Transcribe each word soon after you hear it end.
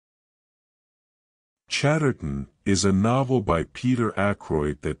Chatterton is a novel by Peter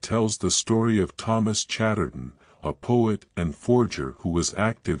Ackroyd that tells the story of Thomas Chatterton, a poet and forger who was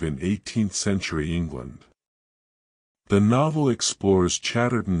active in 18th-century England. The novel explores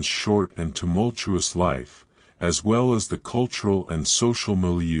Chatterton's short and tumultuous life, as well as the cultural and social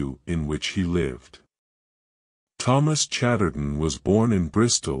milieu in which he lived. Thomas Chatterton was born in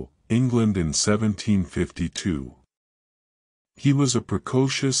Bristol, England in 1752. He was a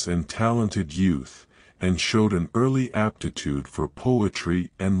precocious and talented youth, and showed an early aptitude for poetry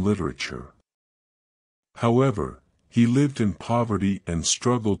and literature. However, he lived in poverty and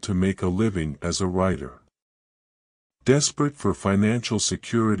struggled to make a living as a writer. Desperate for financial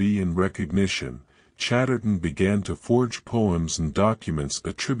security and recognition, Chatterton began to forge poems and documents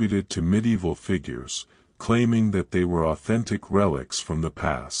attributed to medieval figures, claiming that they were authentic relics from the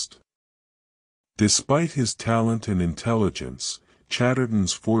past. Despite his talent and intelligence,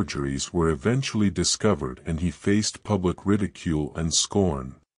 Chatterton's forgeries were eventually discovered and he faced public ridicule and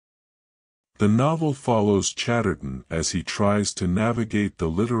scorn. The novel follows Chatterton as he tries to navigate the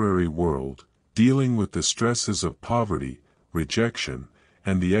literary world, dealing with the stresses of poverty, rejection,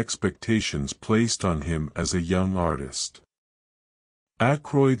 and the expectations placed on him as a young artist.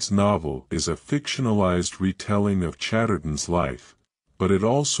 Ackroyd's novel is a fictionalized retelling of Chatterton's life, but it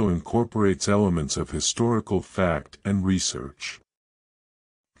also incorporates elements of historical fact and research.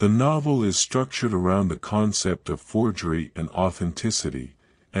 The novel is structured around the concept of forgery and authenticity,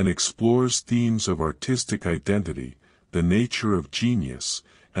 and explores themes of artistic identity, the nature of genius,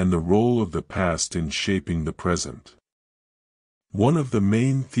 and the role of the past in shaping the present. One of the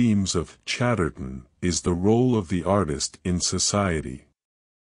main themes of Chatterton is the role of the artist in society.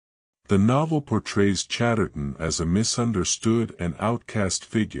 The novel portrays Chatterton as a misunderstood and outcast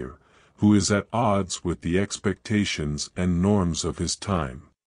figure, who is at odds with the expectations and norms of his time.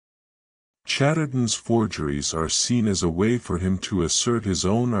 Chatterton's forgeries are seen as a way for him to assert his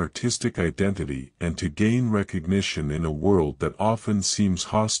own artistic identity and to gain recognition in a world that often seems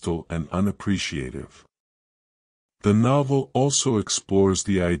hostile and unappreciative. The novel also explores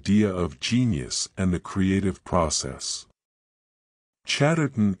the idea of genius and the creative process.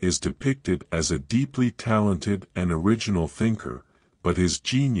 Chatterton is depicted as a deeply talented and original thinker, but his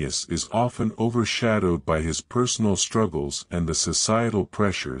genius is often overshadowed by his personal struggles and the societal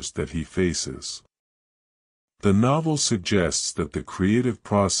pressures that he faces. The novel suggests that the creative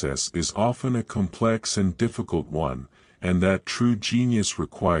process is often a complex and difficult one, and that true genius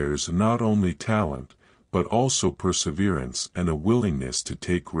requires not only talent, but also perseverance and a willingness to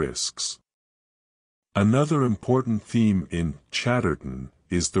take risks. Another important theme in Chatterton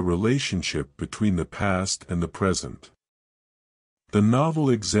is the relationship between the past and the present. The novel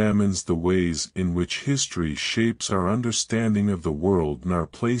examines the ways in which history shapes our understanding of the world and our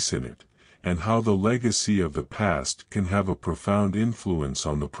place in it, and how the legacy of the past can have a profound influence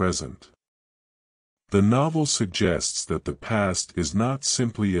on the present. The novel suggests that the past is not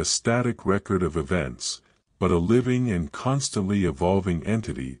simply a static record of events, but a living and constantly evolving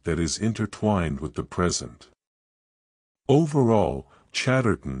entity that is intertwined with the present. Overall,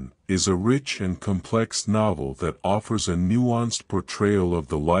 Chatterton is a rich and complex novel that offers a nuanced portrayal of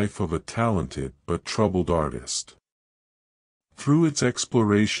the life of a talented but troubled artist. Through its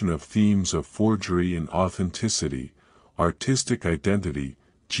exploration of themes of forgery and authenticity, artistic identity,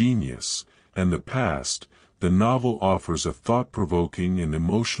 genius, and the past, the novel offers a thought-provoking and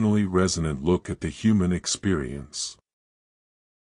emotionally resonant look at the human experience.